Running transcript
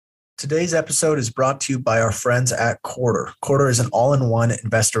Today's episode is brought to you by our friends at Quarter. Quarter is an all-in-one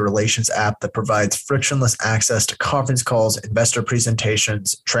investor relations app that provides frictionless access to conference calls, investor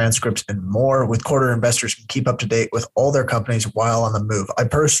presentations, transcripts, and more. With Quarter, investors can keep up to date with all their companies while on the move. I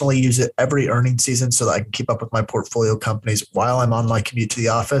personally use it every earnings season so that I can keep up with my portfolio companies while I'm on my commute to the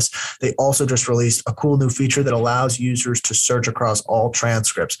office. They also just released a cool new feature that allows users to search across all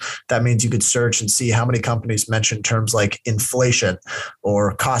transcripts. That means you could search and see how many companies mention terms like inflation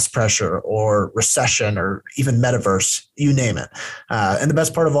or cost pressure or recession or even metaverse, you name it. And the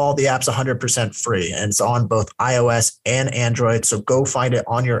best part of all, the app's 100% free and it's on both iOS and Android. So go find it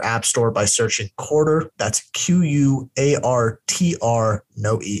on your app store by searching Quarter. That's Quartr,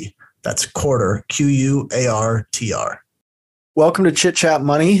 no E. That's Quarter, Quartr. Welcome to Chit Chat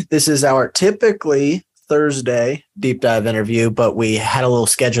Money. This is our typically Thursday deep dive interview, but we had a little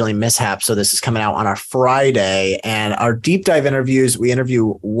scheduling mishap. So this is coming out on our Friday. And our deep dive interviews, we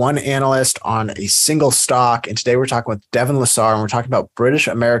interview one analyst on a single stock. And today we're talking with Devin Lessar, and we're talking about British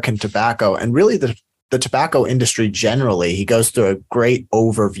American Tobacco and really the tobacco industry generally. He goes through a great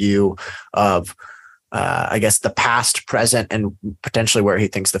overview of I guess the past, present, and potentially where he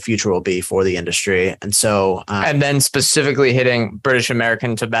thinks the future will be for the industry. And so, and then specifically hitting British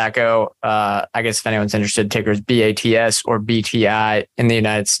American Tobacco, I guess if anyone's interested, tickers BATS or BTI in the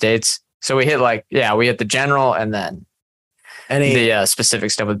United States. So we hit the general and then the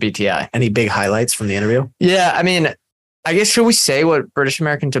specific stuff with BTI. Any big highlights from the interview? Yeah, I mean, I guess should we say what British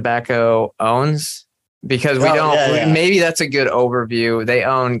American Tobacco owns? Because we don't. Yeah. Maybe that's a good overview. They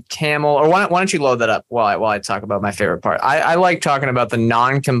own Camel, or why don't you load that up while I talk about my favorite part? I like talking about the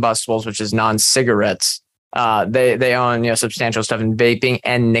non-combustibles, which is non-cigarettes. They own substantial stuff in vaping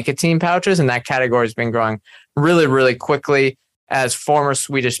and nicotine pouches, and that category has been growing really, really quickly. As former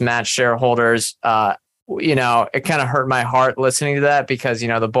Swedish Match shareholders, it kind of hurt my heart listening to that because,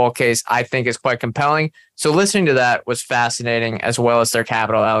 the bull case I think is quite compelling. So listening to that was fascinating, as well as their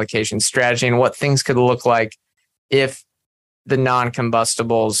capital allocation strategy and what things could look like if the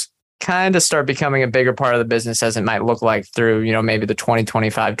non-combustibles kind of start becoming a bigger part of the business, as it might look like through, maybe the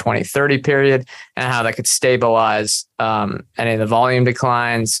 2025, 2030 period, and how that could stabilize any of the volume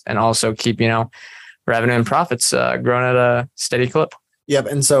declines and also keep, revenue and profits growing at a steady clip. Yep.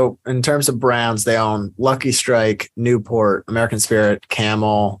 And so in terms of brands, they own Lucky Strike, Newport, American Spirit,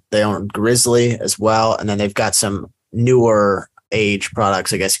 Camel. They own Grizzly as well. And then they've got some newer age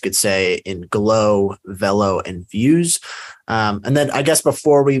products, I guess you could say, in Glow, Velo, and Views. And then I guess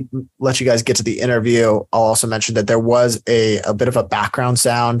before we let you guys get to the interview, I'll also mention that there was a bit of a background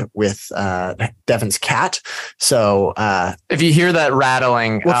sound with Devin's cat. So if you hear that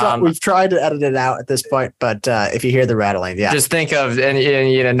rattling, we've tried to edit it out at this point, but if you hear the rattling, just think of and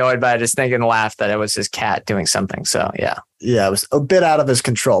you're annoyed by it, just think and laugh that it was his cat doing something. So yeah, it was a bit out of his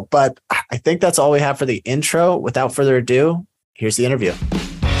control, but I think that's all we have for the intro. Without further ado, here's the interview.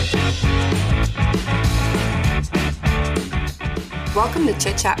 Welcome to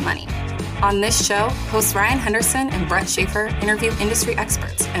Chit Chat Money. On this show, hosts Ryan Henderson and Brett Schaefer interview industry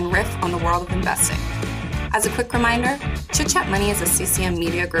experts and riff on the world of investing. As a quick reminder, Chit Chat Money is a CCM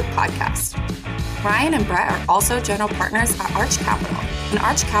Media Group podcast. Ryan and Brett are also general partners at Arch Capital, and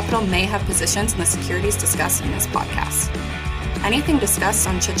Arch Capital may have positions in the securities discussed in this podcast. Anything discussed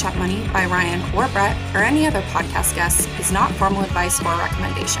on Chit Chat Money by Ryan or Brett or any other podcast guests is not formal advice or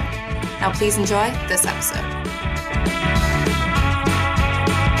recommendation. Now please enjoy this episode.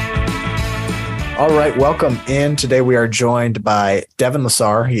 All right, welcome in. Today we are joined by Devin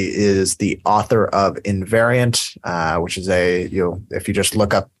Lessar. He is the author of Invariant, which is if you just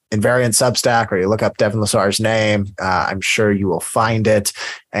look up Invariant Substack or you look up Devin Lessar's name, I'm sure you will find it.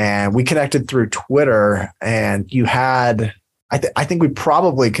 And we connected through Twitter, and you had, I think we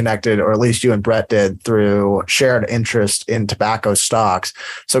probably connected, or at least you and Brett did, through shared interest in tobacco stocks.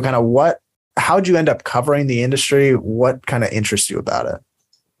 So kind of how'd you end up covering the industry? What kind of interests you about it?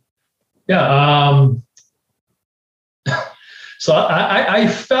 Yeah. So I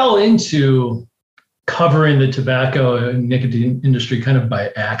fell into covering the tobacco and nicotine industry kind of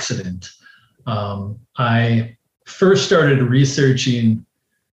by accident. I first started researching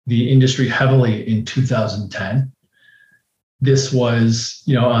the industry heavily in 2010. This was,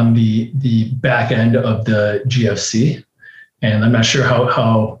 on the back end of the GFC. And I'm not sure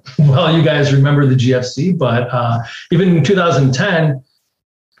how well you guys remember the GFC, but even in 2010,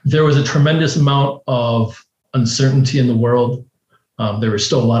 there was a tremendous amount of uncertainty in the world. There were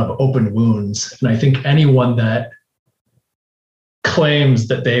still a lot of open wounds. And I think anyone that claims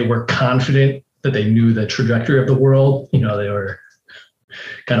that they were confident that they knew the trajectory of the world, they were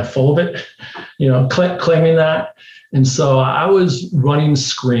kind of full of it, claiming that. And so I was running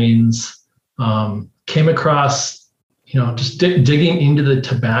screens, came across, just digging into the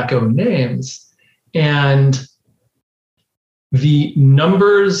tobacco names, and the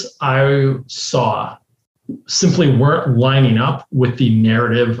numbers I saw simply weren't lining up with the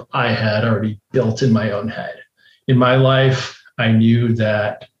narrative I had already built in my own head. In my life, I knew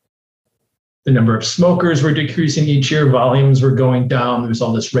that the number of smokers were decreasing each year, volumes were going down, there's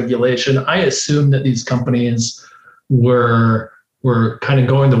all this regulation. I assumed that these companies were kind of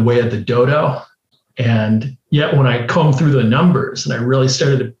going the way of the dodo. And yet when I combed through the numbers and I really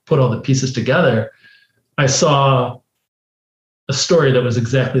started to put all the pieces together, I saw a story that was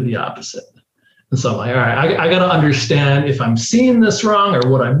exactly the opposite. And so I'm like, all right, I got to understand if I'm seeing this wrong or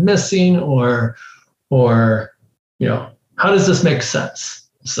what I'm missing, or how does this make sense?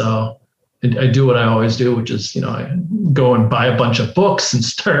 So I do what I always do, which is, I go and buy a bunch of books and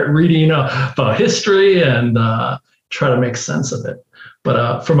start reading about history and try to make sense of it.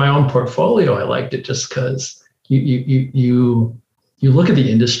 But for my own portfolio, I liked it just because you look at the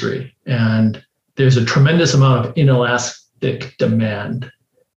industry and there's a tremendous amount of inelastic demand.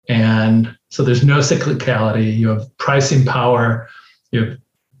 And so there's no cyclicality. You have pricing power. You're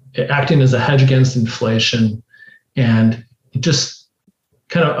acting as a hedge against inflation. And it just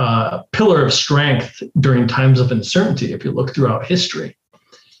kind of a pillar of strength during times of uncertainty, if you look throughout history.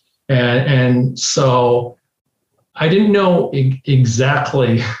 And so I didn't know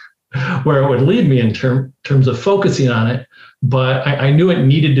exactly where it would lead me in terms of focusing on it, but I knew it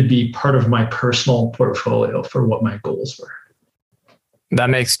needed to be part of my personal portfolio for what my goals were. That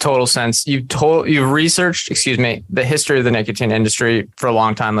makes total sense. You've researched, the history of the nicotine industry for a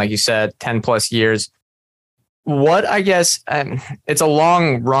long time, like you said, 10 plus years. What, I guess, it's a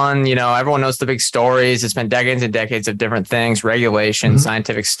long run, everyone knows the big stories. It's been decades and decades of different things, regulations,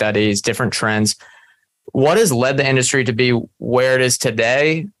 scientific studies, different trends. What has led the industry to be where it is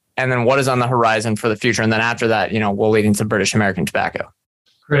today? And then what is on the horizon for the future? And then after that, we'll lead into British American Tobacco.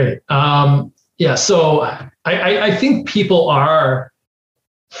 Great. So I think people are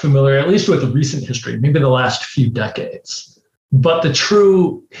familiar, at least with the recent history, maybe the last few decades. But the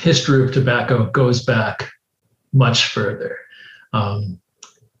true history of tobacco goes back much further.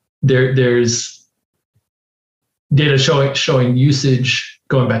 There's data showing usage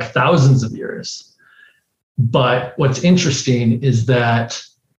going back thousands of years. But what's interesting is that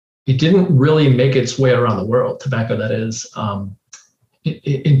it didn't really make its way around the world, tobacco that is,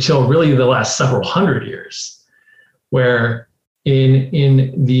 until really the last several hundred years, where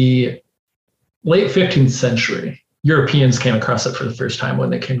in the late 15th century, Europeans came across it for the first time when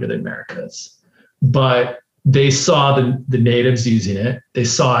they came to the Americas. But they saw the natives using it. They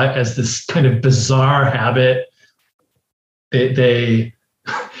saw it as this kind of bizarre habit. They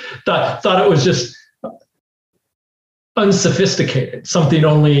thought it was just unsophisticated, something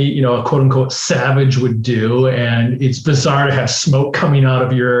only, a quote unquote savage would do. And it's bizarre to have smoke coming out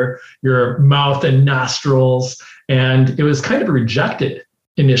of your mouth and nostrils. And it was kind of rejected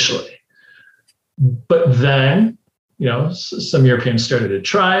initially. But then, some Europeans started to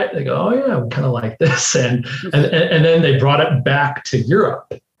try it. They go, oh yeah, we kind of like this. And then they brought it back to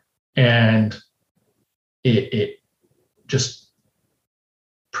Europe, and it just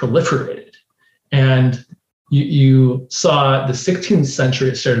proliferated. And you saw the 16th century,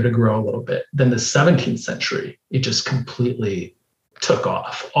 it started to grow a little bit. Then the 17th century, it just completely took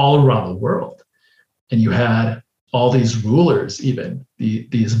off all around the world. And you had all these rulers, even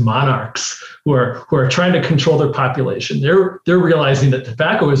these monarchs who are trying to control their population. They're realizing that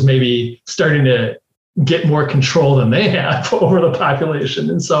tobacco is maybe starting to get more control than they have over the population.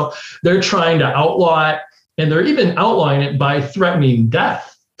 And so they're trying to outlaw it, and they're even outlawing it by threatening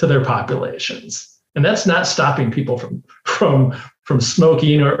death to their populations. And that's not stopping people from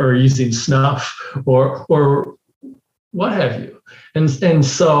smoking or using snuff or what have you. And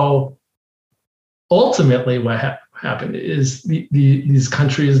so ultimately what happened is these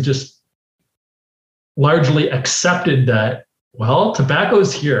countries just largely accepted that, well,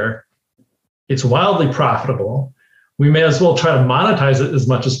 tobacco's here, it's wildly profitable, we may as well try to monetize it as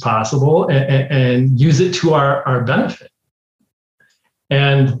much as possible and use it to our benefit.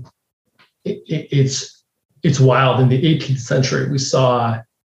 And it's wild. In the 18th century, we saw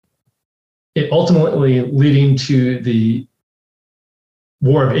it ultimately leading to the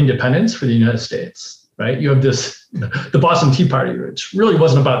War of Independence for the United States, right? You have the Boston Tea Party, which really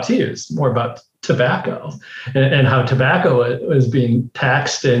wasn't about tea, it's more about tobacco and how tobacco was being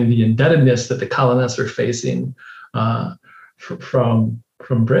taxed and the indebtedness that the colonists are facing from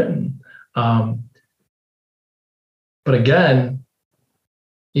Britain. But again,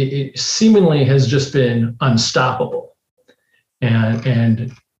 it seemingly has just been unstoppable.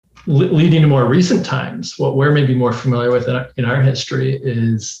 And leading to more recent times, what we're maybe more familiar with in our history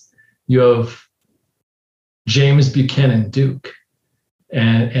is you have James Buchanan Duke,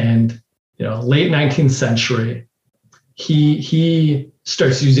 and late 19th century, he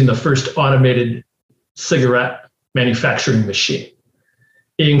starts using the first automated cigarette manufacturing machine.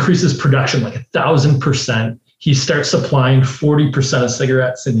 It increases production like 1,000%. He starts supplying 40% of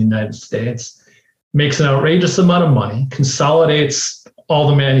cigarettes in the United States, makes an outrageous amount of money, consolidates all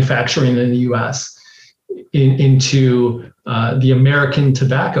the manufacturing in the US into the American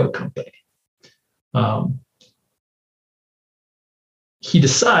Tobacco Company. He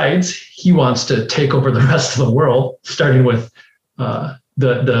decides he wants to take over the rest of the world, starting with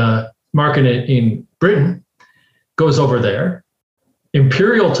the market in Britain, goes over there.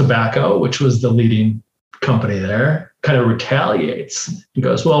 Imperial Tobacco, which was the leading company there, kind of retaliates and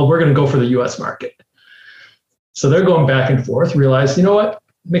goes, well, we're going to go for the US market. So they're going back and forth, realize, you know what,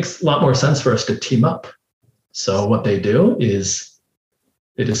 makes a lot more sense for us to team up. So what they do is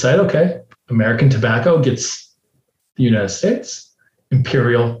they decide, okay, American Tobacco gets the United States,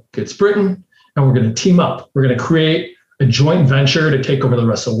 Imperial gets Britain, and we're going to team up. We're going to create a joint venture to take over the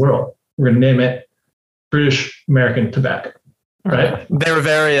rest of the world. We're going to name it British American Tobacco. Right? They were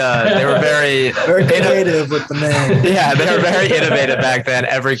very very creative with the name. Yeah, they were very innovative back then.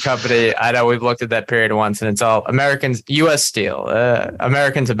 Every company, I know we've looked at that period once, and it's all Americans, U.S. Steel,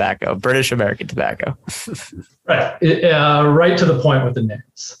 American Tobacco, British American Tobacco. Right, right to the point with the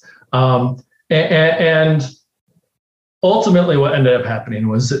names. And ultimately, what ended up happening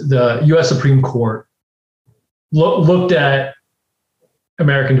was the U.S. Supreme Court looked at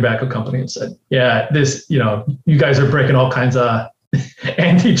American Tobacco Company and said, yeah, this, you guys are breaking all kinds of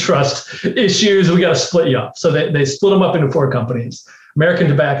antitrust issues. We got to split you up. So they split them up into 4 companies: American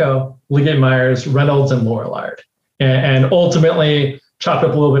Tobacco, Leggett Myers, Reynolds, and Lorillard. And ultimately chopped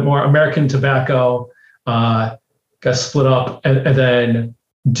up a little bit more. American Tobacco got split up, and then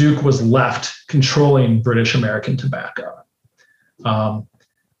Duke was left controlling British American Tobacco.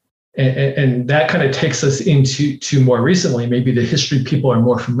 And that kind of takes us into more recently, maybe the history people are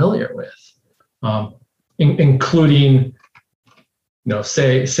more familiar with, including,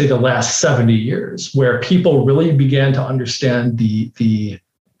 say the last 70 years, where people really began to understand the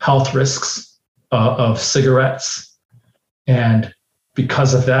health risks of cigarettes. And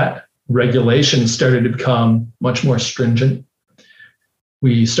because of that, regulations started to become much more stringent.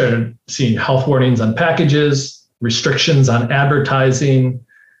 We started seeing health warnings on packages, restrictions on advertising.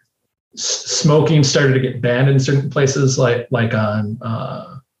 Smoking started to get banned in certain places, like on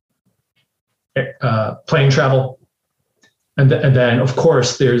plane travel. And then, of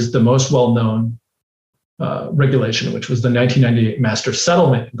course, there's the most well-known regulation, which was the 1998 Master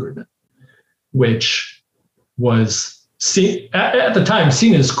Settlement Agreement, which was at the time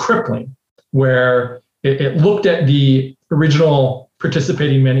seen as crippling, where it looked at the original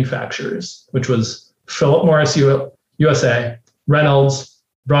participating manufacturers, which was Philip Morris USA, Reynolds,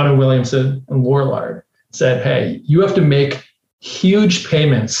 Brown & Williamson, and Lorillard, said, hey, you have to make huge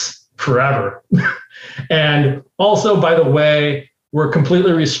payments forever. And also, by the way, we're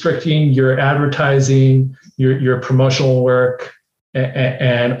completely restricting your advertising, your promotional work,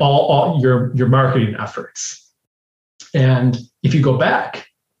 and all your marketing efforts. And if you go back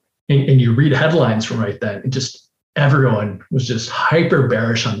and you read headlines from right then, everyone was just hyper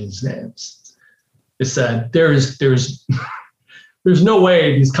bearish on these names. It said, there's no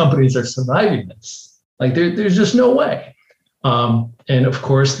way these companies are surviving this. Like there's just no way. And of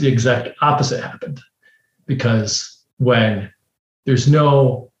course, the exact opposite happened, because when there's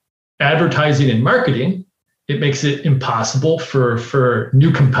no advertising and marketing, it makes it impossible for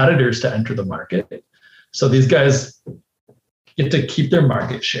new competitors to enter the market. So these guys get to keep their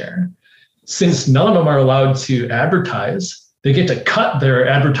market share. Since none of them are allowed to advertise, they get to cut their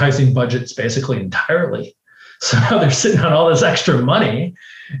advertising budgets basically entirely. So now they're sitting on all this extra money,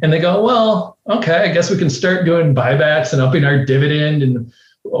 and they go, well, okay, I guess we can start doing buybacks and upping our dividend, and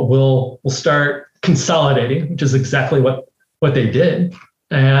we'll start consolidating, which is exactly what they did.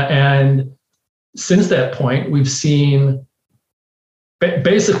 And since that point, we've seen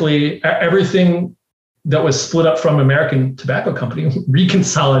basically everything that was split up from American Tobacco Company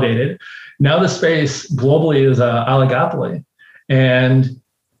reconsolidated. Now the space globally is an oligopoly, and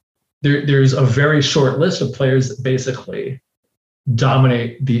there's a very short list of players that basically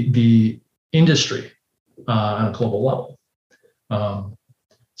dominate the industry on a global level.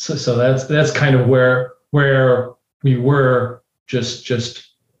 So that's kind of where we were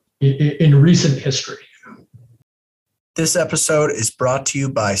just in recent history. This episode is brought to you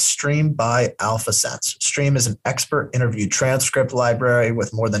by Stream by AlphaSense. Stream is an expert interview transcript library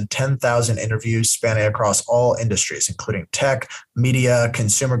with more than 10,000 interviews spanning across all industries, including tech, media,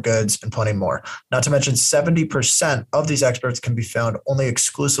 consumer goods, and plenty more. Not to mention 70% of these experts can be found only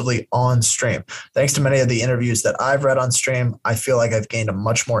exclusively on Stream. Thanks to many of the interviews that I've read on Stream, I feel like I've gained a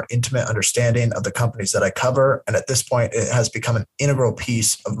much more intimate understanding of the companies that I cover. And at this point, it has become an integral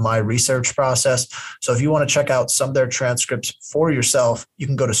piece of my research process. So if you want to check out some of their transcripts for yourself, you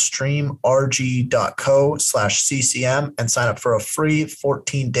can go to streamrg.co/CCM and sign up for a free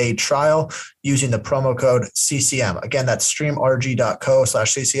 14-day trial using the promo code CCM. Again, that's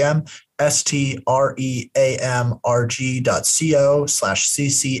streamrg.co/CCM,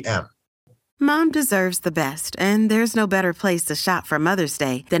 streamrg.co/CCM. Mom deserves the best, and there's no better place to shop for Mother's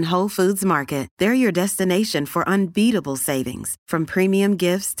Day than Whole Foods Market. They're your destination for unbeatable savings, from premium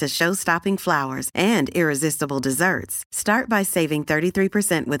gifts to show-stopping flowers and irresistible desserts. Start by saving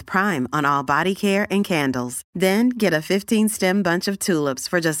 33% with Prime on all body care and candles. Then get a 15-stem bunch of tulips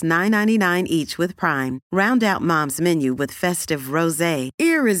for just $9.99 each with Prime. Round out Mom's menu with festive rosé,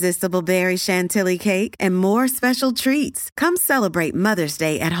 irresistible berry chantilly cake, and more special treats. Come celebrate Mother's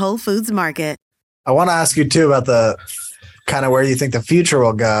Day at Whole Foods Market. I want to ask you too about the kind of where you think the future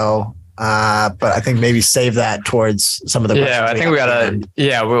will go, but I think maybe save that towards some of the questions. Yeah, I think we gotta.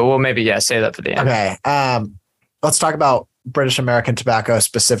 Yeah, we'll maybe save that for the end. Okay, let's talk about British American Tobacco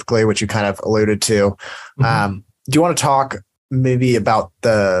specifically, which you kind of alluded to. Mm-hmm. Do you want to talk maybe about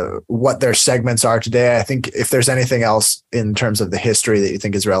what their segments are today? I think if there's anything else in terms of the history that you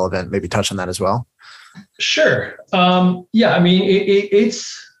think is relevant, maybe touch on that as well. Sure. Yeah, I mean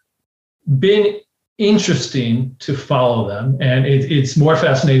it's been interesting to follow them, and it's more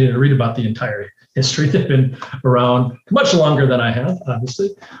fascinating to read about the entire history. They've been around much longer than I have,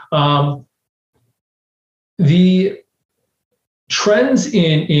 obviously. The trends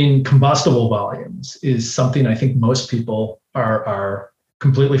in combustible volumes is something I think most people are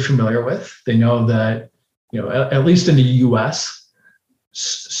completely familiar with. They know that, at least in the US,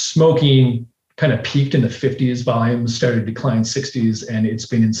 smoking kind of peaked in the 50s, volumes started to decline 60s, and it's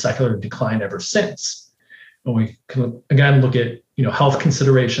been in secular decline ever since. And we can again look at health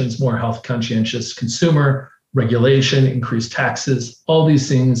considerations, more health conscientious consumer, regulation, increased taxes, all these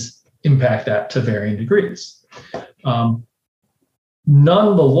things impact that to varying degrees.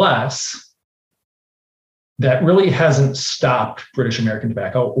 Nonetheless, that really hasn't stopped British American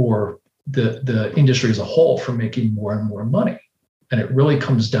Tobacco or the industry as a whole from making more and more money. And it really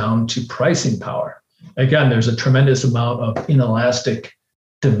comes down to pricing power. Again, there's a tremendous amount of inelastic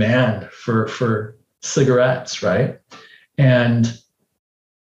demand for cigarettes, right? And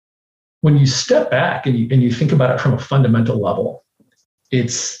when you step back and you think about it from a fundamental level,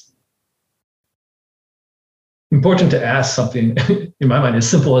 it's important to ask something, in my mind, as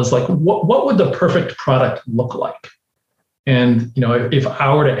simple as like, what would the perfect product look like? And if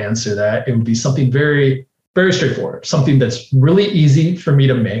I were to answer that, it would be something very, very straightforward, something that's really easy for me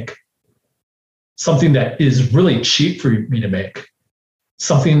to make, something that is really cheap for me to make,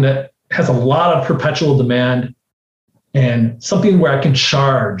 something that has a lot of perpetual demand, and something where I can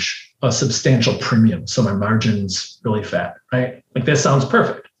charge a substantial premium so my margin's really fat, right? Like that sounds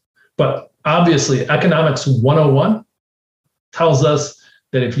perfect. But obviously, economics 101 tells us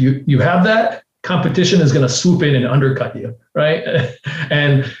that if you have that, competition is going to swoop in and undercut you, right?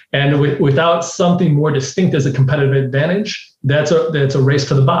 and without something more distinct as a competitive advantage, that's a race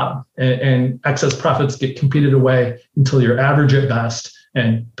to the bottom, and excess profits get competed away until you're average at best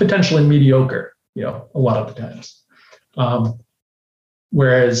and potentially mediocre, a lot of the times.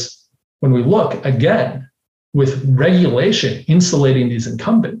 Whereas when we look again with regulation insulating these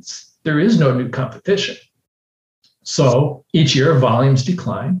incumbents, there is no new competition. So each year volumes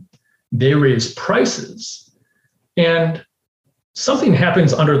decline. They raise prices, and something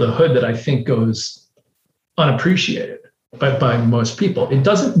happens under the hood that I think goes unappreciated by most people. It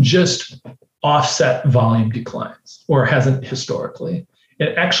doesn't just offset volume declines, or hasn't historically.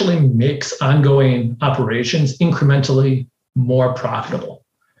 It actually makes ongoing operations incrementally more profitable.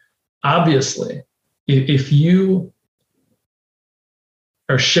 Obviously, if you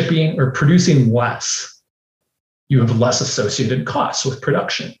are shipping or producing less, you have less associated costs with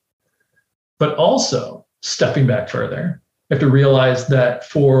production. But also, stepping back further, you have to realize that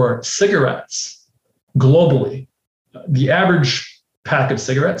for cigarettes globally, the average pack of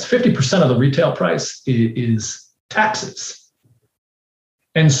cigarettes, 50% of the retail price is taxes.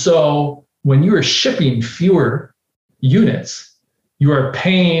 And so when you are shipping fewer units, you are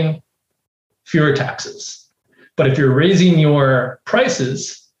paying fewer taxes. But if you're raising your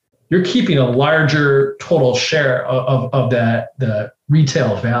prices, you're keeping a larger total share of the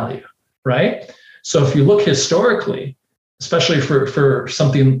retail value, right? So if you look historically, especially for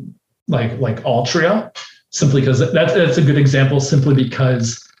something like Altria, simply because that's a good example, simply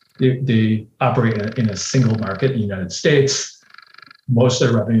because they operate in a single market in the United States. Most of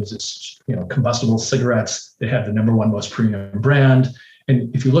their revenues is combustible cigarettes. They have the number one most premium brand.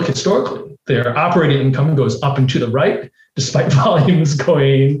 And if you look historically, their operating income goes up and to the right, despite volumes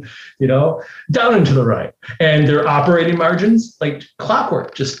going, down and to the right. And their operating margins, like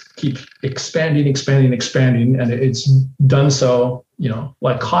clockwork, just keep expanding. And it's done so,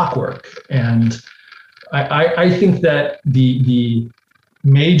 like clockwork. And I think that the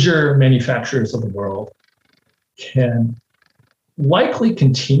major manufacturers of the world can likely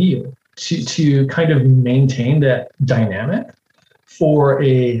continue to kind of maintain that dynamic for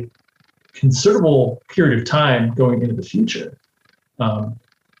a considerable period of time going into the future.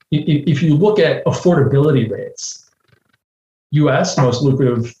 If you look at affordability rates, US, most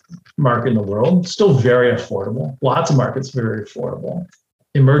lucrative market in the world, still very affordable. Lots of markets very affordable.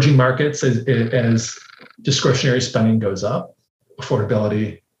 Emerging markets, as discretionary spending goes up,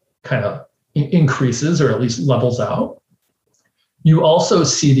 affordability kind of increases or at least levels out. You also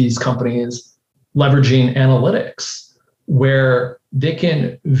see these companies leveraging analytics where they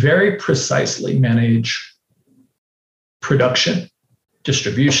can very precisely manage production,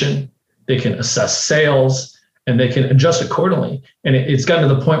 distribution, they can assess sales, and they can adjust accordingly. And it's gotten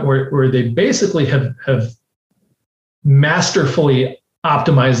to the point where they basically have masterfully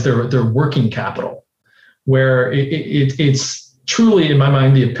optimized their working capital, where it's truly, in my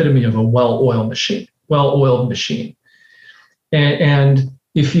mind, the epitome of a well-oiled machine. And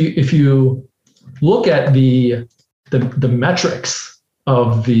if you look at the metrics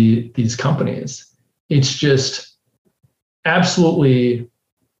of these companies, it's just absolutely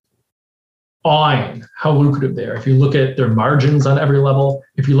awing how lucrative they are. If you look at their margins on every level,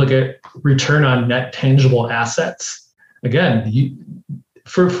 if you look at return on net tangible assets, again,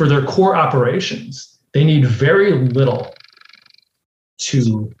 for their core operations, they need very little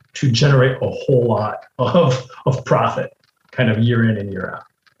to generate a whole lot of profit, kind of year in and year out.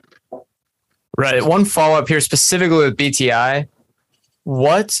 Right. One follow-up here specifically with BTI.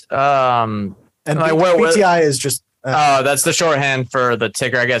 BTI is just that's the shorthand for the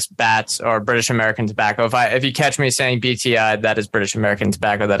ticker, I guess, BAT or British American Tobacco. If you catch me saying BTI, that is British American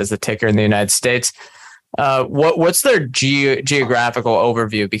Tobacco. That is the ticker in the United States. What's their geographical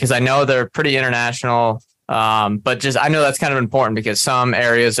overview? Because I know they're pretty international, but just I know that's kind of important because some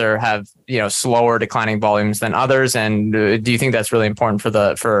areas have slower declining volumes than others. And do you think that's really important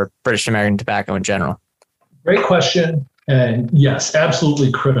for British American Tobacco in general? Great question, and yes,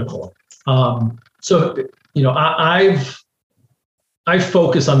 absolutely critical. I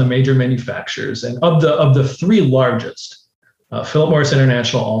focus on the major manufacturers, and of the three largest, Philip Morris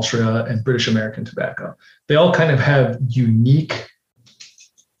International, Altria, and British American Tobacco, they all kind of have unique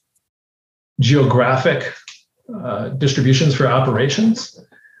geographic distributions for operations.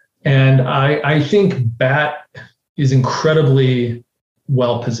 And I think BAT is incredibly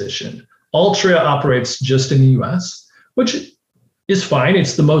well positioned. Altria operates just in the US, which is fine.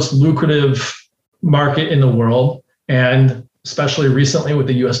 It's the most lucrative market in the world. And especially recently with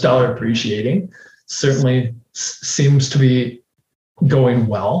the US dollar appreciating, certainly seems to be going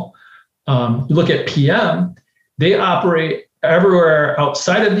well. You look at PM, they operate everywhere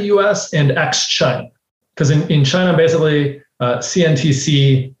outside of the US and ex-China. Because in China, basically,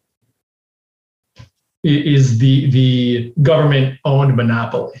 CNTC is the government-owned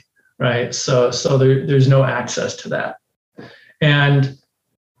monopoly, right? So there's no access to that. And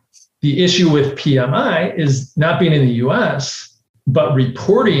the issue with PMI is not being in the US, but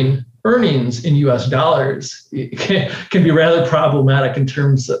reporting earnings in US dollars can be rather problematic in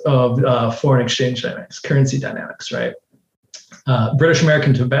terms of foreign exchange dynamics, currency dynamics, right? British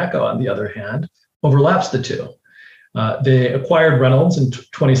American Tobacco, on the other hand, overlaps the two. They acquired Reynolds in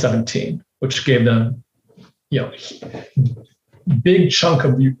 2017, which gave them, big chunk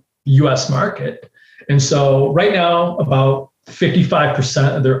of the US market. And so right now, about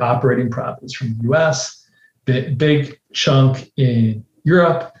 55% of their operating profits from the US, big chunk in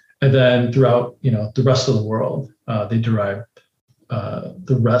Europe, and then throughout, the rest of the world, they derive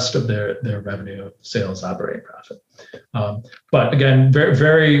the rest of their revenue, sales, operating profit. But again, very,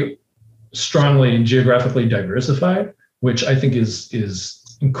 very strongly geographically diversified, which I think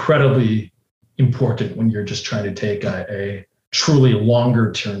is incredibly important when you're just trying to take a truly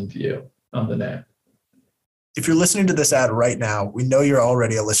longer term view of the name. If you're listening to this ad right now, we know you're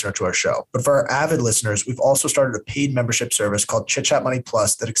already a listener to our show. But for our avid listeners, we've also started a paid membership service called Chit Chat Money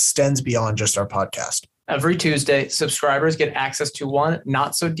Plus that extends beyond just our podcast. Every Tuesday, subscribers get access to one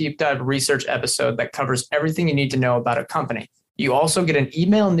not so deep dive research episode that covers everything you need to know about a company. You also get an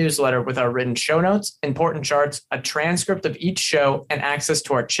email newsletter with our written show notes, important charts, a transcript of each show, and access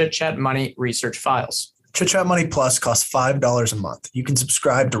to our Chit Chat Money research files. Chit Chat Money Plus costs $5 a month. You can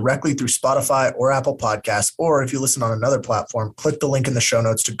subscribe directly through Spotify or Apple Podcasts, or if you listen on another platform, click the link in the show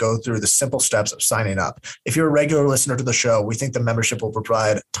notes to go through the simple steps of signing up. If you're a regular listener to the show, we think the membership will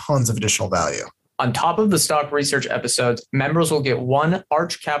provide tons of additional value. On top of the stock research episodes, members will get one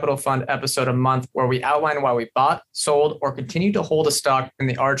Arch Capital Fund episode a month where we outline why we bought, sold, or continue to hold a stock in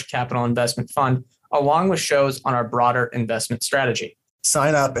the Arch Capital Investment Fund, along with shows on our broader investment strategy.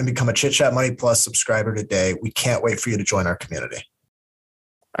 Sign up and become a Chit Chat Money Plus subscriber today. We can't wait for you to join our community.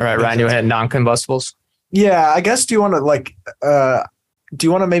 All right, Ryan, you had non-combustibles? Yeah, I guess do you want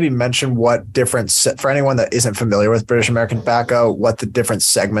to maybe mention what difference, for anyone that isn't familiar with British American Tobacco, what the different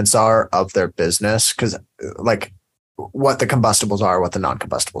segments are of their business? Because like what the combustibles are, what the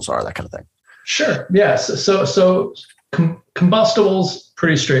non-combustibles are, that kind of thing. Sure. Yes. So combustibles,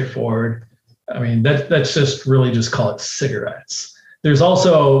 pretty straightforward. I mean, that's just really just call it cigarettes. There's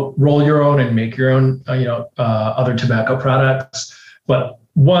also roll your own and make your own, other tobacco products. But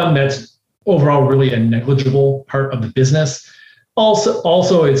one that's overall really a negligible part of the business.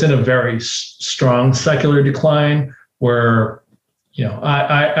 Also, it's in a very strong secular decline where,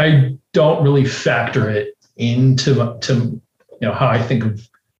 I don't really factor it into how I think of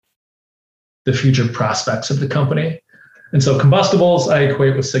the future prospects of the company. And so combustibles I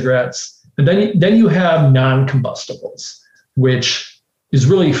equate with cigarettes. And then you have non-combustibles, which is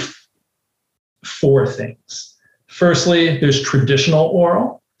really four things. Firstly, there's traditional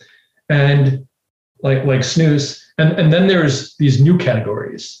oral and like snus. And then there's these new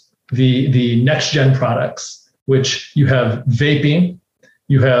categories, the next gen products, which you have vaping,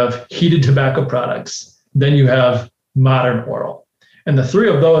 you have heated tobacco products, then you have modern oral. And the three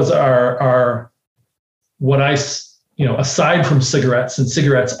of those are what aside from cigarettes, and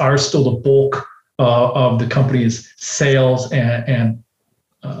cigarettes are still the bulk of the company's sales and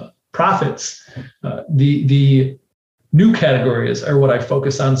profits. The new categories are what I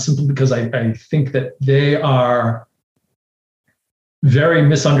focus on simply because I think that they are very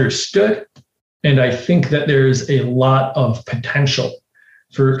misunderstood. And I think that there's a lot of potential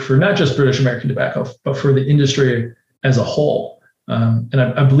for not just British American Tobacco, but for the industry as a whole. And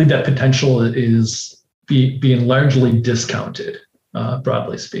I believe that potential is being largely discounted,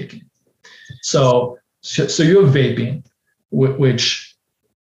 broadly speaking. So you have vaping, which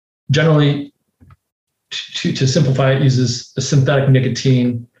generally, to simplify it, uses a synthetic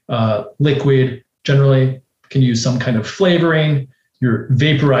nicotine liquid, generally can use some kind of flavoring. You're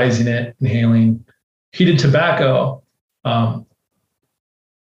vaporizing it, inhaling. Heated tobacco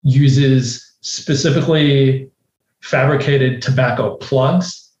uses specifically fabricated tobacco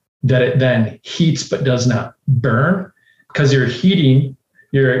plugs that it then heats but does not burn, because you're heating,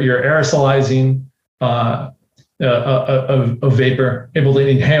 you're aerosolizing a vapor, able to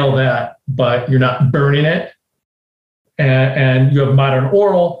inhale that, but you're not burning it. And you have modern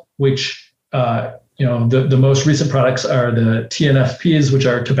oral, which the most recent products are the TNFPs, which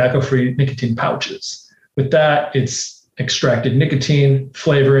are tobacco-free nicotine pouches. With that, it's extracted nicotine,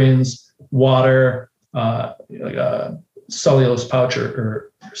 flavorings, water, like a cellulose pouch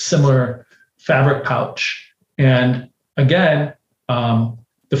or similar fabric pouch. And again,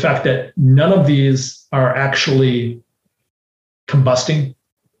 the fact that none of these are actually combusting,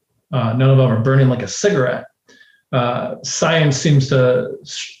 none of them are burning like a cigarette. Science seems to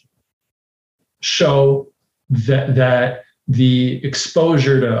show that the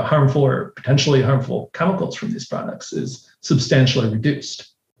exposure to harmful or potentially harmful chemicals from these products is substantially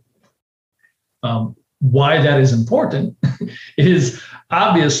reduced. Why that is important is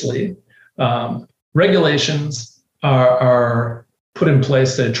obviously regulations are put in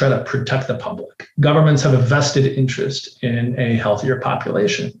place to try to protect the public. Governments have a vested interest in a healthier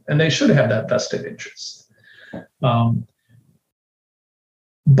population, and they should have that vested interest.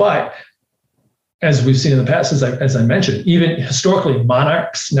 But as we've seen in the past, as I mentioned, even historically,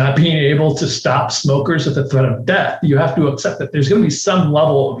 monarchs not being able to stop smokers at the threat of death, you have to accept that there's going to be some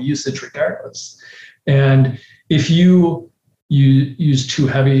level of usage regardless. And if you use too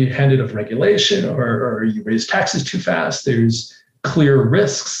heavy-handed of regulation or you raise taxes too fast, there's clear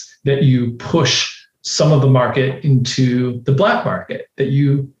risks that you push some of the market into the black market that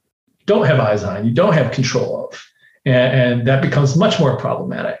you don't have eyes on, you don't have control of. And that becomes much more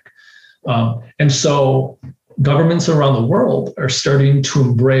problematic. And so governments around the world are starting to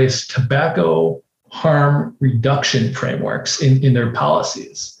embrace tobacco harm reduction frameworks in their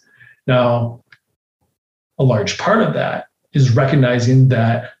policies. Now, a large part of that is recognizing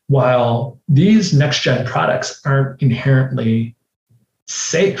that while these next-gen products aren't inherently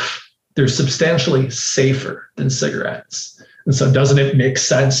safe, they're substantially safer than cigarettes. And so doesn't it make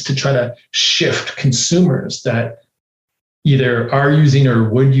sense to try to shift consumers that either are using or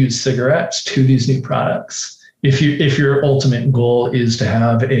would use cigarettes to these new products if your ultimate goal is to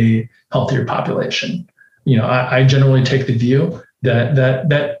have a healthier population? I generally take the view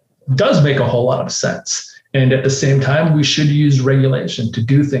that does make a whole lot of sense. And at the same time, we should use regulation to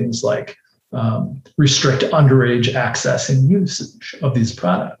do things like restrict underage access and usage of these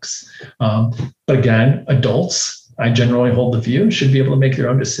products. But again, adults, I generally hold the view, should be able to make their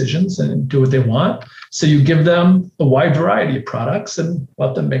own decisions and do what they want. So you give them a wide variety of products and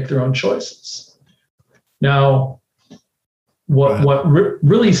let them make their own choices. Now, what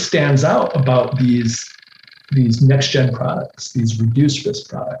really stands out about these next-gen products, these reduced risk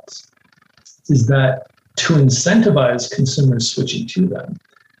products, is that to incentivize consumers switching to them,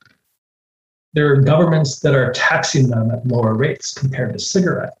 there are governments that are taxing them at lower rates compared to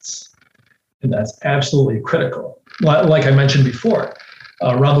cigarettes. And that's absolutely critical. Like I mentioned before,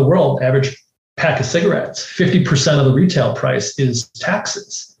 around the world, average pack of cigarettes, 50% of the retail price is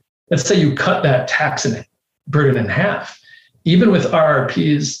taxes. Let's say you cut that tax burden in half. Even with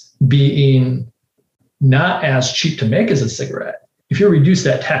RRPs being not as cheap to make as a cigarette, if you reduce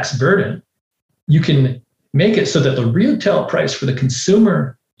that tax burden, you can make it so that the retail price for the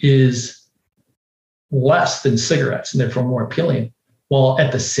consumer is less than cigarettes and therefore more appealing, while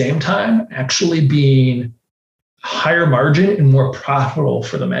at the same time actually being higher margin and more profitable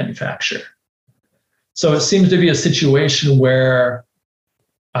for the manufacturer. So it seems to be a situation where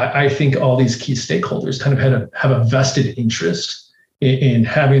I think all these key stakeholders kind of have a vested interest in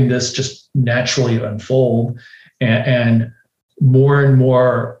having this just naturally unfold, and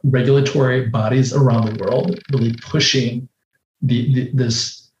more regulatory bodies around the world really pushing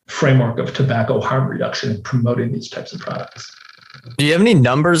this framework of tobacco harm reduction and promoting these types of products. Do you have any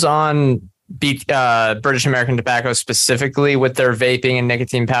numbers on British American Tobacco specifically with their vaping and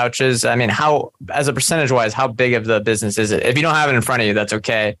nicotine pouches? I mean, how, as a percentage wise, how big of the business is it? If you don't have it in front of you, that's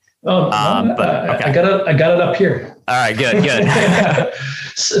okay. Okay. I got it up here. All right, good.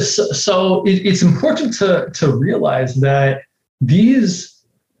 So it's important to realize that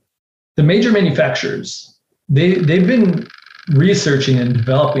the major manufacturers, they've been researching and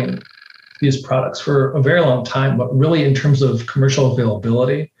developing these products for a very long time, but really in terms of commercial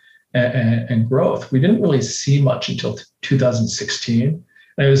availability and growth, we didn't really see much until 2016.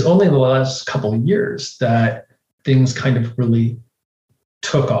 And it was only in the last couple of years that things kind of really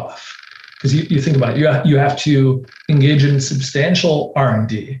took off. Because you think about it, you have to engage in substantial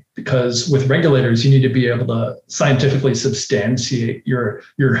R&D, because with regulators, you need to be able to scientifically substantiate your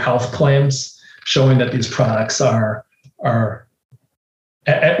health claims, showing that these products are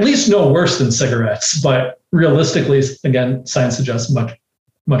at least no worse than cigarettes, but realistically, again, science suggests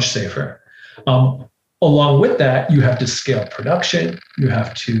much safer. Along with that, you have to scale production, you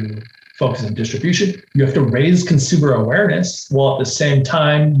have to focus on distribution, you have to raise consumer awareness, while at the same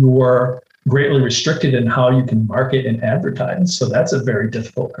time you're greatly restricted in how you can market and advertise. So that's a very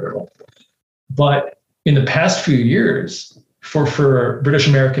difficult hurdle. But in the past few years, for British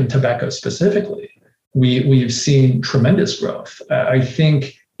American Tobacco specifically, we've seen tremendous growth. I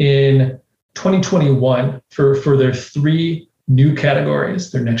think in 2021, for their three new categories,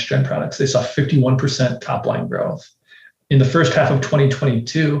 their next-gen products, they saw 51% top-line growth. In the first half of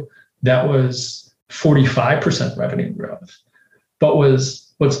 2022, that was 45% revenue growth. But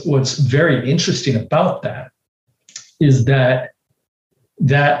what's very interesting about that is that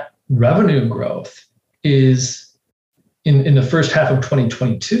revenue growth is in the first half of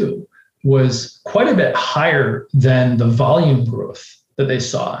 2022 was quite a bit higher than the volume growth that they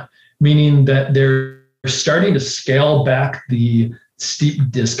saw, meaning that they're starting to scale back the steep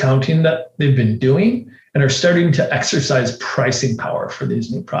discounting that they've been doing and are starting to exercise pricing power for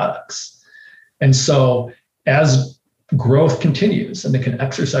these new products. And so as growth continues and they can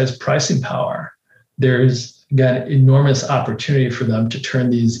exercise pricing power, there's, again, enormous opportunity for them to turn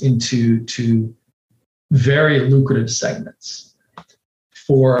these into very lucrative segments.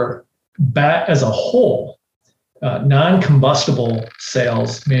 For BAT as a whole, non-combustible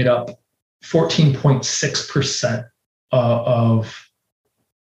sales made up 14.6% of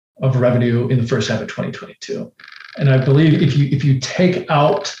revenue in the first half of 2022. And I believe if you take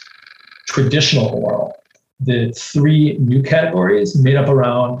out traditional oral, the three new categories made up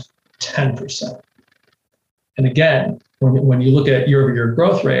around 10%. And again, when you look at year-over-year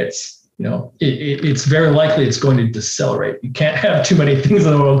growth rates, it's very likely it's going to decelerate. You can't have too many things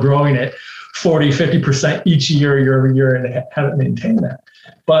in the world growing at 40, 50% each year-over-year, and have it maintain that.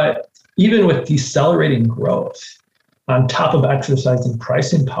 But even with decelerating growth, on top of exercising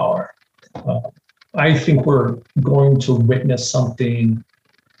pricing power, I think we're going to witness something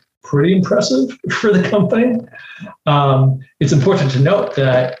pretty impressive for the company. It's important to note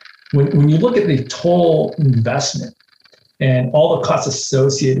that when you look at the total investment and all the costs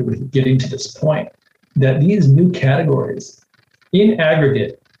associated with getting to this point, that these new categories in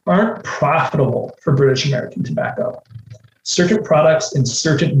aggregate aren't profitable for British American Tobacco. Certain products in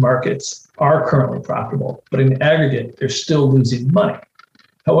certain markets are currently profitable, but in aggregate, they're still losing money.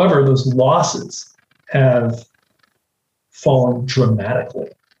 However, those losses have fallen dramatically.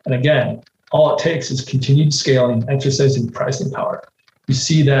 And again, all it takes is continued scaling, exercising pricing power. You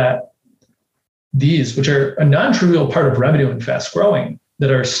see that these, which are a non-trivial part of revenue and fast growing, that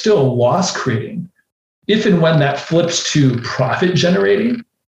are still loss creating, if and when that flips to profit generating,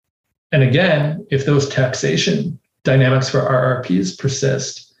 and again, if those taxation dynamics for RRPs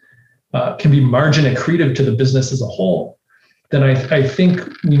persist, can be margin accretive to the business as a whole, then I think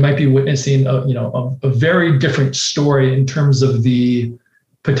we might be witnessing a very different story in terms of the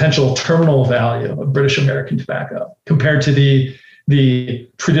potential terminal value of British American Tobacco compared to the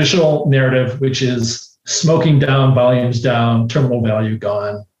traditional narrative, which is smoking down, volumes down, terminal value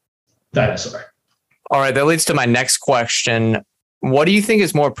gone, dinosaur. All right, that leads to my next question. What do you think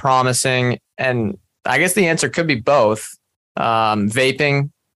is more promising? And I guess the answer could be both,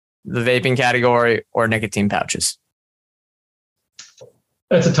 vaping, the vaping category, or nicotine pouches.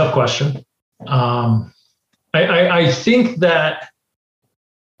 That's a tough question. I think that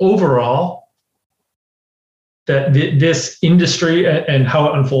overall, that this industry and how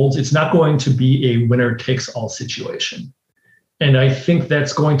it unfolds, it's not going to be a winner takes all situation. And I think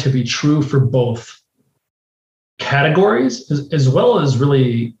that's going to be true for both categories as well as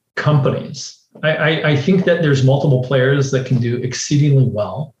really companies. I think that there's multiple players that can do exceedingly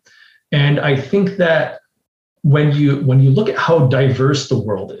well. And I think that when you look at how diverse the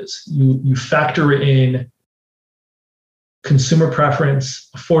world is, you factor in consumer preference,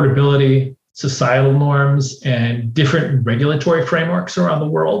 affordability, societal norms, and different regulatory frameworks around the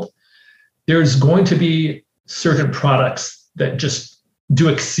world, there's going to be certain products that just do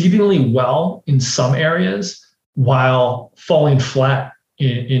exceedingly well in some areas while falling flat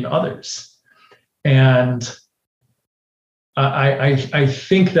in others. And I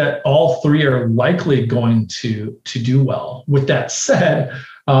think that all three are likely going to do well. With that said,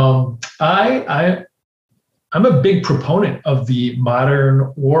 I'm a big proponent of the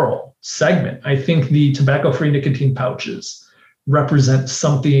modern oral segment. I think the tobacco-free nicotine pouches represent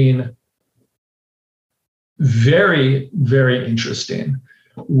something very, very interesting.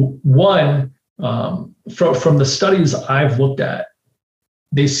 One, from the studies I've looked at,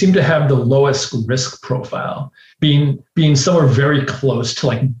 they seem to have the lowest risk profile, being somewhere very close to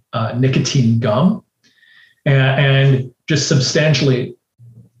like nicotine gum, and just substantially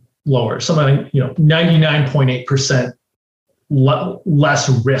lower, something like 99.8% less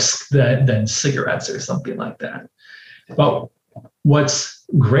risk than cigarettes or something like that. But what's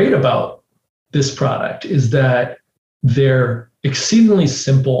great about this product is that they're exceedingly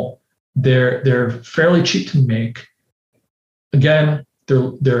simple. They're fairly cheap to make. Again,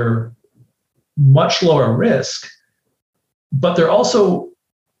 they're much lower risk, but they're also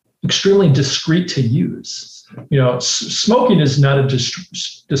extremely discreet to use. Smoking is not a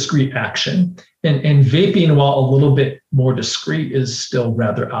discrete action, and vaping, while a little bit more discreet, is still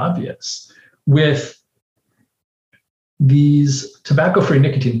rather obvious. With these tobacco-free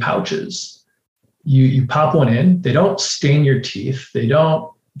nicotine pouches, you pop one in, they don't stain your teeth, they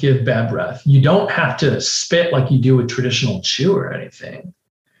don't give bad breath. You don't have to spit like you do with traditional chew or anything.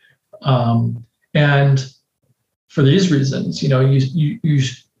 And for these reasons, you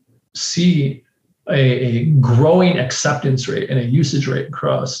see a growing acceptance rate and a usage rate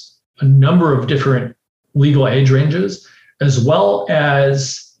across a number of different legal age ranges, as well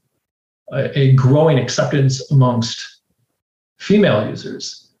as a growing acceptance amongst female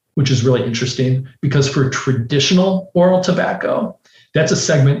users, which is really interesting because for traditional oral tobacco, that's a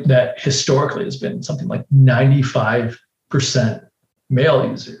segment that historically has been something like 95% male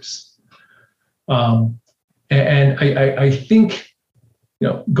users. And I think,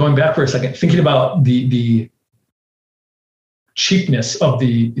 going back for a second, thinking about the cheapness of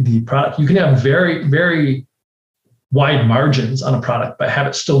the product, you can have very, very wide margins on a product, but have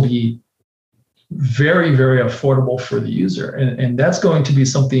it still be very, very affordable for the user. And that's going to be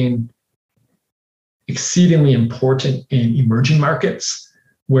something exceedingly important in emerging markets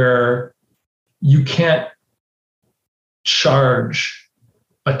where you can't charge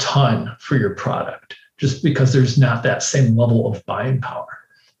a ton for your product just because there's not that same level of buying power.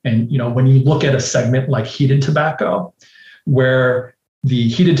 And when you look at a segment like heated tobacco, where the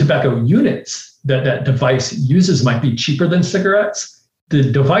heated tobacco units that device uses might be cheaper than cigarettes, the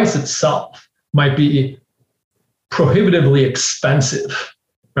device itself might be prohibitively expensive,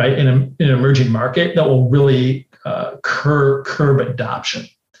 right, in an emerging market that will really curb adoption.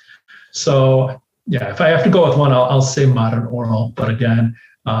 So yeah, if I have to go with one, I'll say modern oral. But again,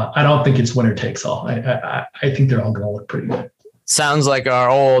 I don't think it's winner takes all. I think they're all going to look pretty good. Sounds like our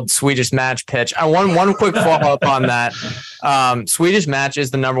old Swedish Match pitch. One quick follow-up on that. Swedish Match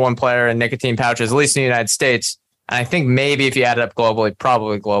is the number one player in nicotine pouches, at least in the United States. And I think maybe if you add it up globally,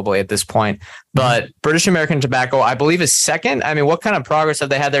 probably globally at this point. But British American Tobacco, I believe, is second. I mean, what kind of progress have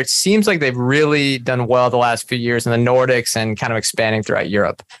they had there? It seems like they've really done well the last few years in the Nordics and kind of expanding throughout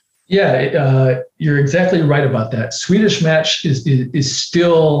Europe. Yeah, you're exactly right about that. Swedish Match is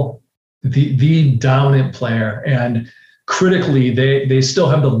still the dominant player, and critically, they still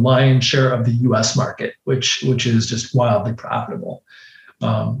have the lion's share of the U.S. market, which is just wildly profitable.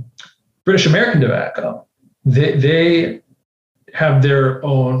 British American Tobacco, they have their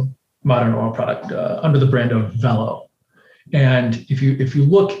own modern oral product under the brand of Velo, and if you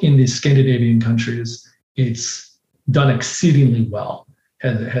look in the Scandinavian countries, it's done exceedingly well.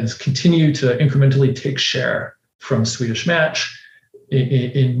 Has continued to incrementally take share from Swedish Match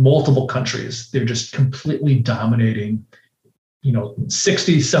in multiple countries. They're just completely dominating,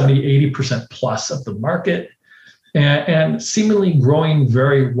 60, 70, 80% plus of the market, and seemingly growing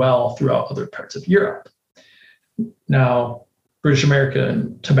very well throughout other parts of Europe. Now, British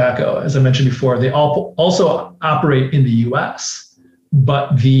American Tobacco, as I mentioned before, they also operate in the US,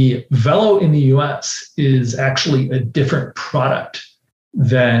 but the Velo in the US is actually a different product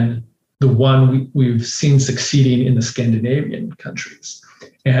than the one we've seen succeeding in the Scandinavian countries.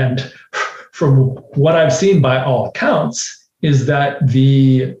 And from what I've seen by all accounts is that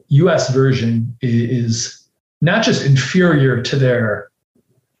the US version is not just inferior to their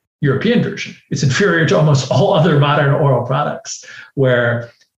European version, it's inferior to almost all other modern oral products, where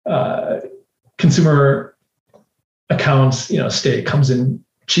consumer accounts, state it comes in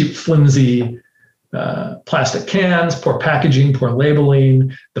cheap, flimsy plastic cans, poor packaging, poor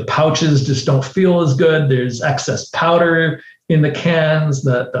labeling. The pouches just don't feel as good. There's excess powder in the cans.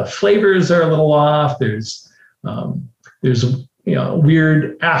 The flavors are a little off. There's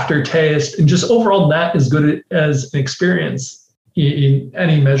weird aftertaste, and just overall not as good as an experience in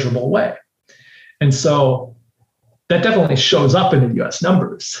any measurable way. And so that definitely shows up in the US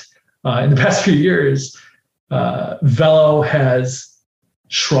numbers. In the past few years, Velo has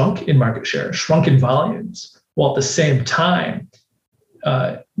shrunk in market share, shrunk in volumes, while at the same time,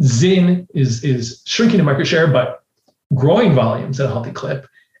 Zyn is shrinking in market share, but growing volumes at a healthy clip.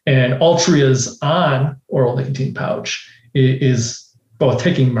 And Altria's on oral nicotine pouch is both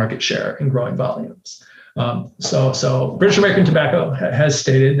taking market share and growing volumes. So British American Tobacco has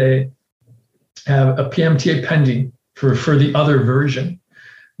stated they have a PMTA pending for the other version,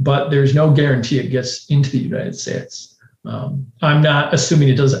 but there's no guarantee it gets into the United States. I'm not assuming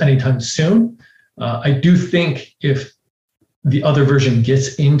it does anytime soon. I do think if the other version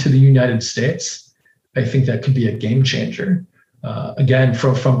gets into the United States, I think that could be a game changer. Again,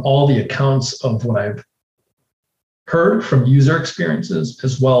 from all the accounts of what I've heard from user experiences,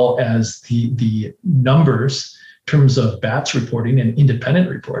 as well as the numbers in terms of BATS reporting and independent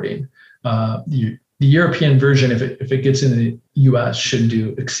reporting, the European version, if it gets in the US, should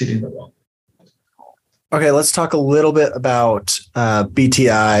do exceedingly well. Okay, let's talk a little bit about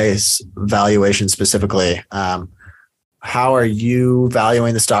BTI's valuation specifically. How are you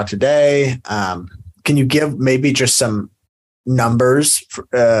valuing the stock today? Can you give maybe just some numbers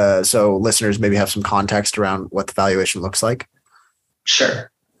so listeners maybe have some context around what the valuation looks like? Sure.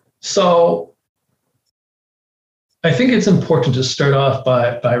 So I think it's important to start off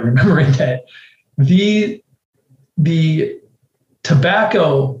by remembering that the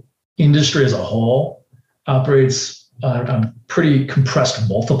tobacco industry as a whole operates on pretty compressed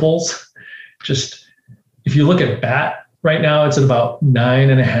multiples. Just if you look at BAT right now, it's at about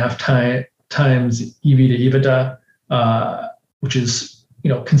 9.5 times EV to EBITDA, which is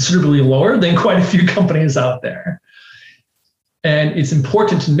considerably lower than quite a few companies out there. And it's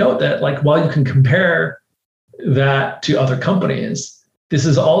important to note that, while you can compare that to other companies, this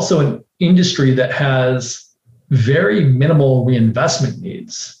is also an industry that has very minimal reinvestment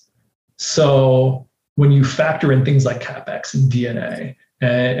needs. So when you factor in things like CapEx and D&A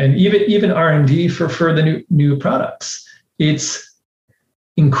and even R&D for the new products. It's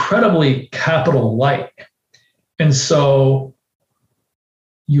incredibly capital light. And so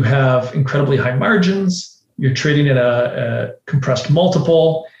you have incredibly high margins. You're trading at a compressed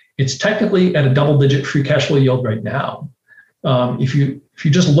multiple. It's technically at a double-digit free cash flow yield right now. If you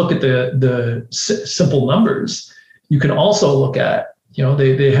just look at the simple numbers, you can also look at,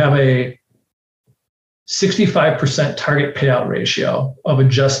 they have a 65% target payout ratio of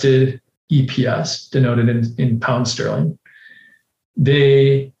adjusted EPS, denoted in pound sterling.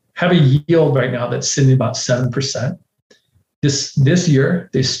 They have a yield right now that's sitting about 7%. This year,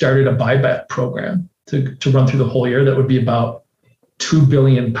 they started a buyback program to run through the whole year. That would be about 2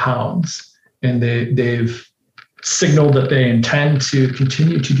 billion pounds. And they've signaled that they intend to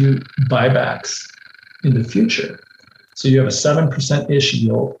continue to do buybacks in the future. So you have a 7%-ish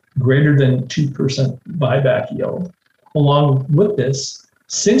yield, greater than 2% buyback yield. Along with this,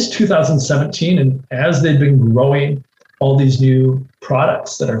 since 2017, and as they've been growing all these new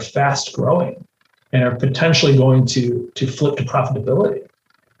products that are fast growing and are potentially going to flip to profitability,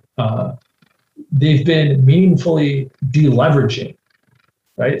 they've been meaningfully deleveraging,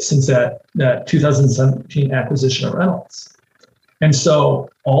 right, since that 2017 acquisition of Reynolds. And so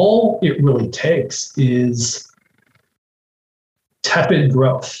all it really takes is tepid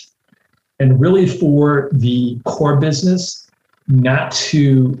growth, and really for the core business not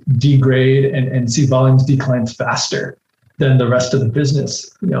to degrade and see volumes decline faster than the rest of the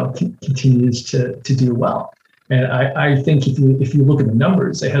business, continues to do well. And I think if you look at the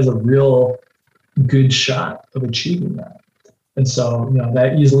numbers, it has a real good shot of achieving that. And so,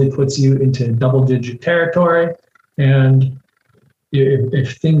 that easily puts you into double-digit territory. And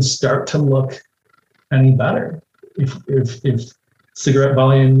if things start to look any better, if cigarette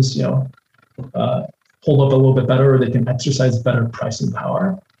volumes, hold up a little bit better, or they can exercise better pricing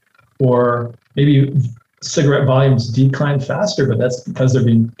power, or maybe cigarette volumes decline faster, but that's because they're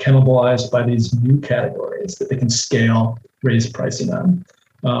being cannibalized by these new categories that they can scale, raise pricing on.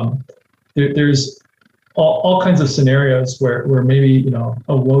 There's all kinds of scenarios where maybe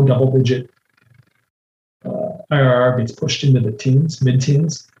a low double-digit IRR gets pushed into the teens,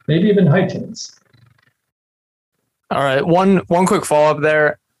 mid-teens, maybe even high teens. All right, one quick follow-up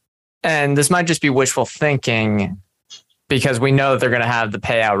there, and this might just be wishful thinking because we know that they're going to have the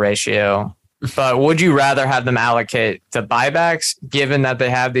payout ratio. But would you rather have them allocate to buybacks, given that they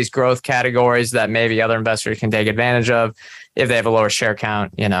have these growth categories that maybe other investors can take advantage of if they have a lower share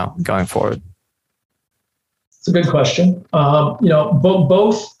count, going forward? It's a good question.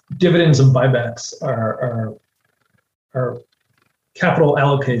 Both dividends and buybacks are capital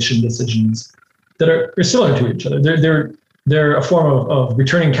allocation decisions that are similar to each other. They're a form of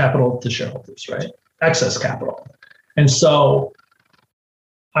returning capital to shareholders, right? Excess capital. And so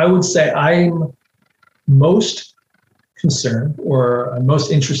I would say I'm most concerned, or I'm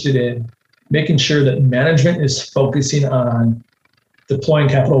most interested in making sure that management is focusing on deploying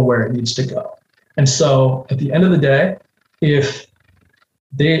capital where it needs to go. And so at the end of the day, if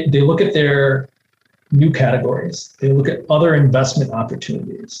they look at their new categories, they look at other investment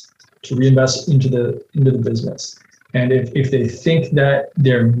opportunities to reinvest into the business. And if they think that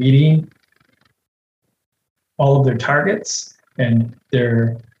they're meeting all of their targets and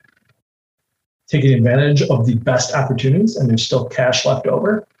they're taking advantage of the best opportunities and there's still cash left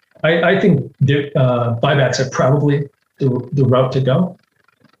over, I think buybacks are probably the route to go.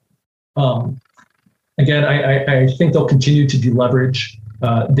 Again, I think they'll continue to deleverage.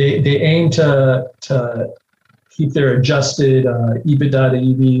 They aim to keep their adjusted EBITDA to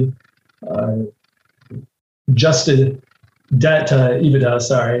EV, adjusted debt to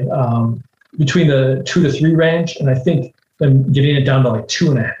EBITDA, between the 2 to 3 range, and I think them getting it down to like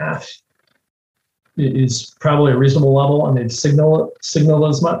 2.5 is probably a reasonable level, and they've signaled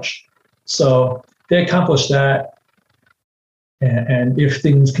as much. So they accomplished that, and if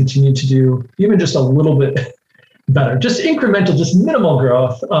things continue to do even just a little bit better, just incremental, just minimal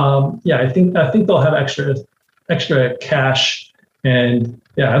growth, I think they'll have extra cash, and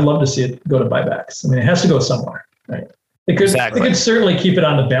I'd love to see it go to buybacks. I mean, it has to go somewhere, right? They could certainly keep it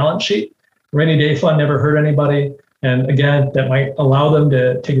on the balance sheet. Rainy day fund never hurt anybody. And again, that might allow them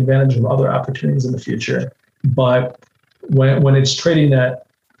to take advantage of other opportunities in the future. But when it's trading at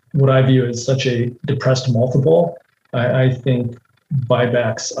what I view as such a depressed multiple, I think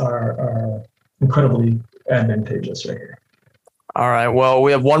buybacks are incredibly advantageous right here. All right. Well,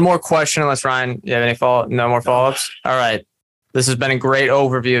 we have one more question, unless Ryan, you have any no more follow-ups? All right. This has been a great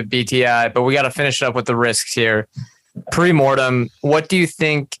overview of BTI, but we got to finish up with the risks here. Pre-mortem, what do you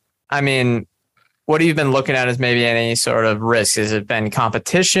think? I mean, what have you been looking at as maybe any sort of risks? Has it been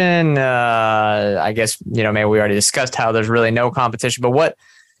competition? I guess, maybe we already discussed how there's really no competition, but what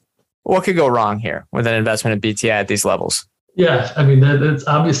could go wrong here with an investment in BTI at these levels? Yeah, I mean, that's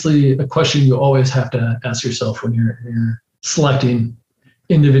obviously a question you always have to ask yourself when you're selecting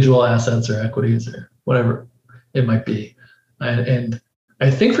individual assets or equities or whatever it might be. And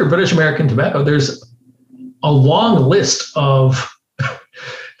I think for British American Tobacco, there's a long list of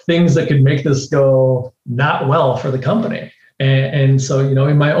things that could make this go not well for the company. And so,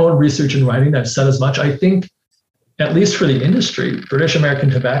 in my own research and writing, I've said as much. I think, at least for the industry, British American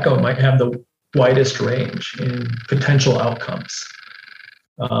Tobacco might have the widest range in potential outcomes.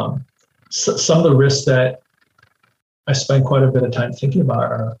 So some of the risks that I spend quite a bit of time thinking about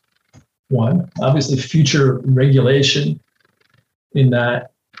are, one, obviously future regulation, in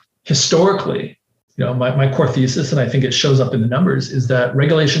that historically, my core thesis, and I think it shows up in the numbers, is that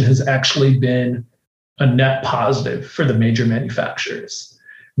regulation has actually been a net positive for the major manufacturers,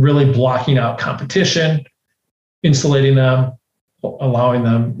 really blocking out competition, insulating them, allowing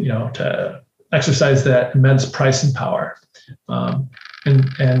them, to exercise that immense pricing power.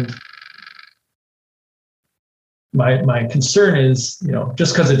 And my concern is,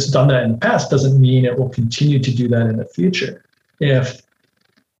 just because it's done that in the past doesn't mean it will continue to do that in the future. If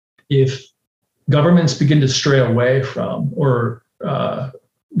governments begin to stray away from, or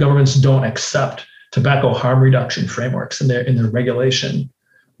governments don't accept tobacco harm reduction frameworks in their regulation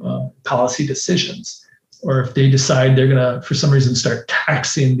policy decisions, or if they decide they're going to, for some reason, start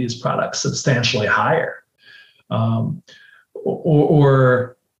taxing these products substantially higher,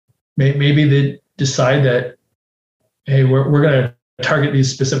 or maybe they decide that, hey, we're going to target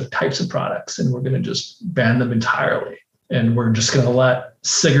these specific types of products and we're going to just ban them entirely, and we're just going to let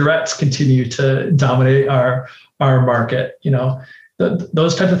cigarettes continue to dominate our market.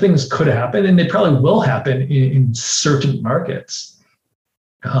 Those type of things could happen, and they probably will happen in certain markets.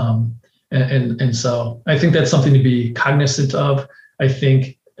 And so I think that's something to be cognizant of. I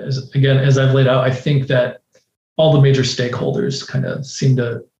think, as I've laid out, I think that all the major stakeholders kind of seem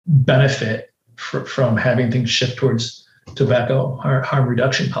to benefit from having things shift towards tobacco harm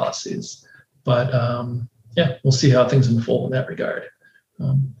reduction policies. But we'll see how things unfold in that regard.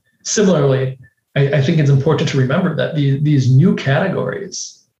 Similarly, I think it's important to remember that these new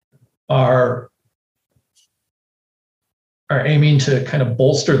categories are aiming to kind of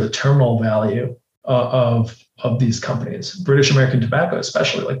bolster the terminal value of these companies, British American Tobacco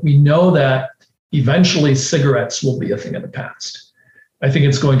especially. Like, we know that eventually cigarettes will be a thing of the past. I think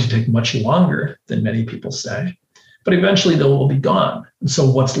it's going to take much longer than many people say, but eventually they will be gone. And so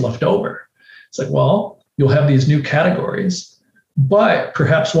what's left over? It's like, well, you'll have these new categories, but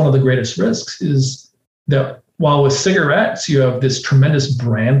perhaps one of the greatest risks is that while with cigarettes, you have this tremendous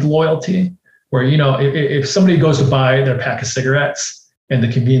brand loyalty, where, if somebody goes to buy their pack of cigarettes and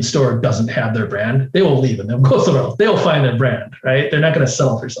the convenience store doesn't have their brand, they will leave and they'll go somewhere else. They will find their brand, right? They're not going to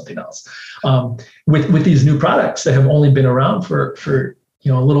settle for something else. With these new products that have only been around for a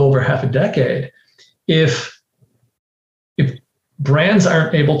little over half a decade, if brands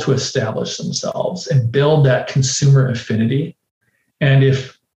aren't able to establish themselves and build that consumer affinity, and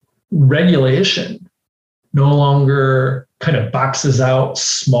if regulation no longer kind of boxes out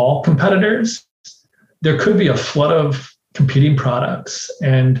small competitors, there could be a flood of competing products.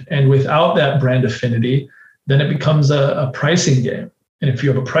 And without that brand affinity, then it becomes a pricing game. And if you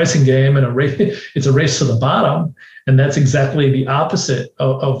have a pricing game and it's a race to the bottom, and that's exactly the opposite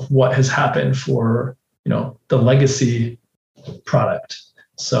of what has happened for, the legacy product.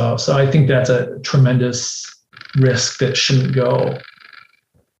 So I think that's a tremendous risk that shouldn't go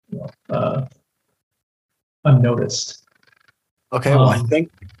unnoticed. Okay, well, I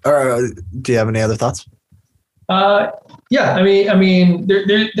think. Do you have any other thoughts? Yeah, I mean,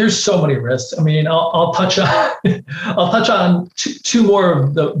 there's so many risks. I mean, I'll touch on two more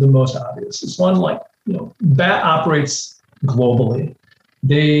of the most obvious. It's one, like, BAT operates globally.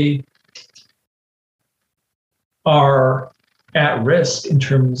 They are at risk in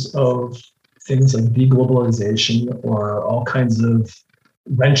terms of things like deglobalization, or all kinds of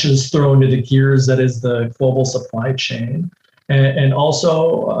wrenches thrown into the gears that is the global supply chain, and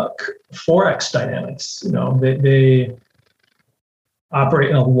also Forex dynamics. They operate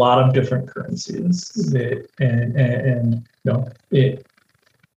in a lot of different currencies, and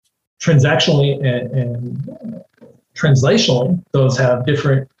transactionally and translationally, those have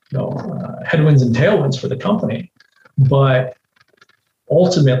different headwinds and tailwinds for the company, but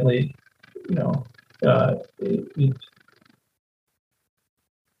ultimately,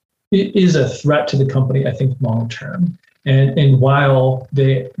 it is a threat to the company, I think, long term. And while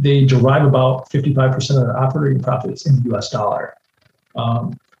they derive about 55% of their operating profits in the US dollar,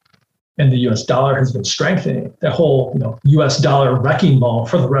 and the US dollar has been strengthening, that whole US dollar wrecking ball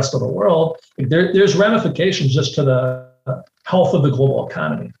for the rest of the world, there's ramifications just to the health of the global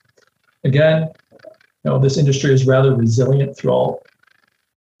economy. Again, this industry is rather resilient throughout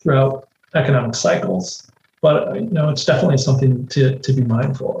economic cycles, but it's definitely something to be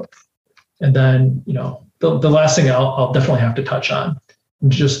mindful of. And then the last thing I'll definitely have to touch on,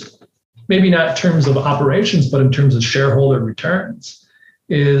 just maybe not in terms of operations, but in terms of shareholder returns,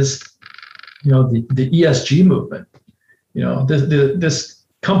 is the ESG movement. This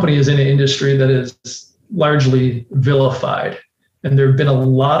company is in an industry that is largely vilified, and there have been a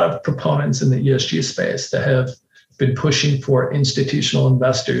lot of proponents in the ESG space that have been pushing for institutional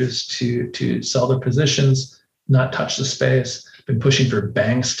investors to sell their positions, not touch the space, been pushing for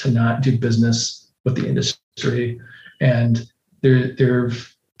banks to not do business with the industry. And there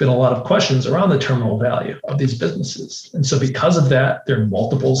have been a lot of questions around the terminal value of these businesses. And so because of that, their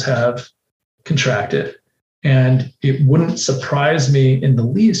multiples have contracted. And it wouldn't surprise me in the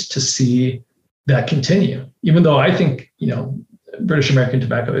least to see that continue, even though I think, British American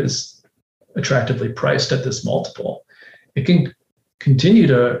Tobacco is attractively priced at this multiple. It can continue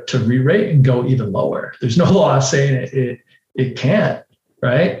to re-rate and go even lower. There's no law saying it can't,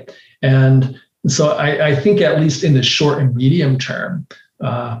 right? And so I think at least in the short and medium term,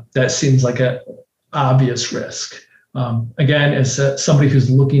 that seems like an obvious risk. Again, as somebody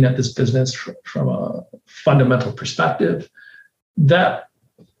who's looking at this business from a fundamental perspective, that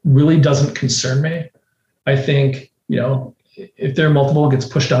really doesn't concern me. I think, if their multiple gets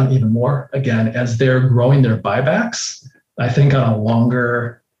pushed down even more, again, as they're growing their buybacks, I think on a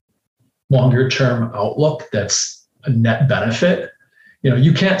longer term outlook, that's a net benefit.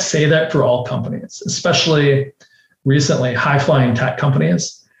 You can't say that for all companies, especially recently high-flying tech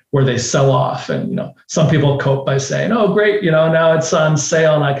companies where they sell off. And, some people cope by saying, oh, great, now it's on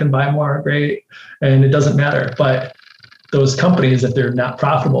sale and I can buy more, great. And it doesn't matter. But those companies, if they're not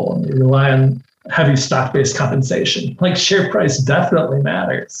profitable and they rely on heavy stock-based compensation, like share price definitely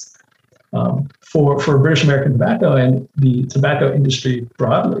matters. For British American Tobacco and the tobacco industry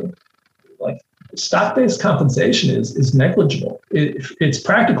broadly, like stock-based compensation is negligible. It's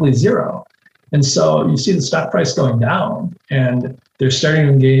practically zero. And so you see the stock price going down and they're starting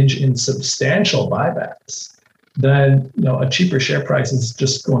to engage in substantial buybacks. Then, a cheaper share price is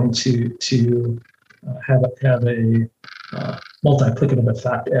just going to have a multiplicative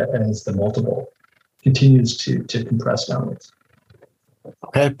effect as the multiple continues to compress downwards.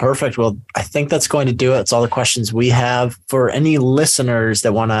 Okay, perfect. Well, I think that's going to do it. It's all the questions we have. For any listeners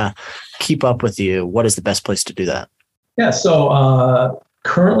that want to keep up with you, what is the best place to do that? Yeah, so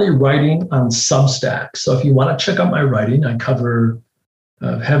currently writing on Substack. So if you want to check out my writing, I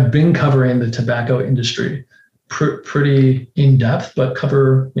have been covering the tobacco industry pretty in depth, but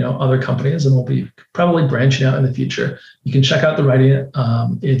cover other companies, and we'll be probably branching out in the future. You can check out the writing.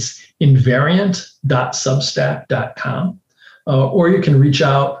 It's invariant.substack.com. Or you can reach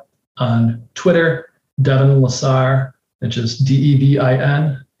out on Twitter, Devin Lasarre, which is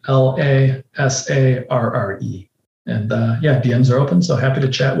DevinLasarre. And DMs are open. So happy to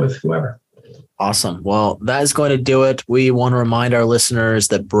chat with whoever. Awesome. Well, that is going to do it. We want to remind our listeners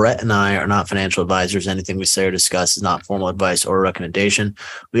that Brett and I are not financial advisors. Anything we say or discuss is not formal advice or recommendation.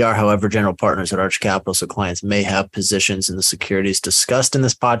 We are, however, general partners at Arch Capital, so clients may have positions in the securities discussed in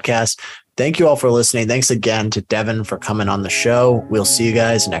this podcast. Thank you all for listening. Thanks again to Devin for coming on the show. We'll see you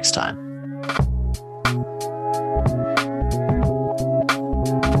guys next time.